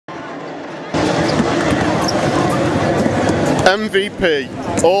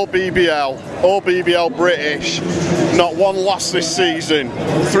MVP, all BBL British, not one loss this season,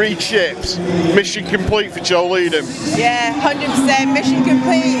 3 chips, mission complete for Joe Leedham. Yeah, 100% mission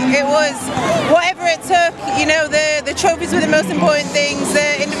complete. It was whatever it took, you know, the trophies were the most important things,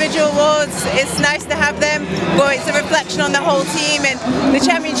 the individual awards, it's nice to have them, but it's a reflection on the whole team, and the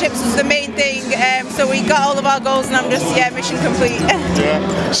championships was the main thing, so we got all of our goals and I'm just, mission complete.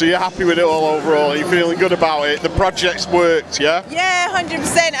 Yeah. So you're happy with it all overall, you're feeling good about it, the project's worked, yeah? Yeah,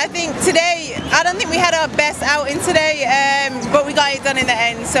 100%. I think today, I don't think we had our best outing today, but we got it done in the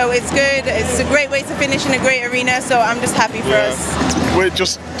end, so it's good. It's a great way to finish in a great arena, so I'm just happy for us. We're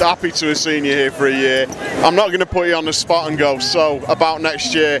just happy to have seen you here for a year. I'm not going to put you on the spot and go, so about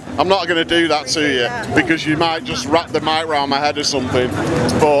next year, I'm not going to do that to you, because you might just wrap the mic around my head or something,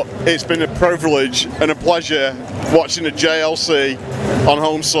 but it's been a privilege and a pleasure watching the JLC on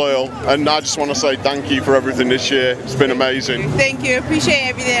home soil, and I just want to say thank you for everything this year. It's been amazing. Thank you. Appreciate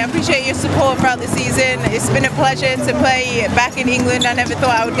everything. I appreciate your support throughout the season. It's been a pleasure to play back in England. I never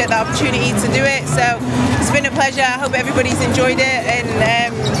thought I would get the opportunity to do it, so it's been a pleasure. I hope everybody's enjoyed it, and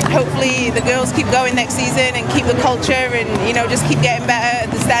hopefully the girls keep going next season and keep the culture, and just keep getting better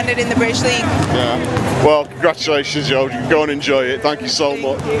at the standard in the British League. Yeah. Well, congratulations, Joe. Go and enjoy it. Thank you so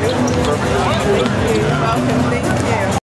much. Thank you. Welcome.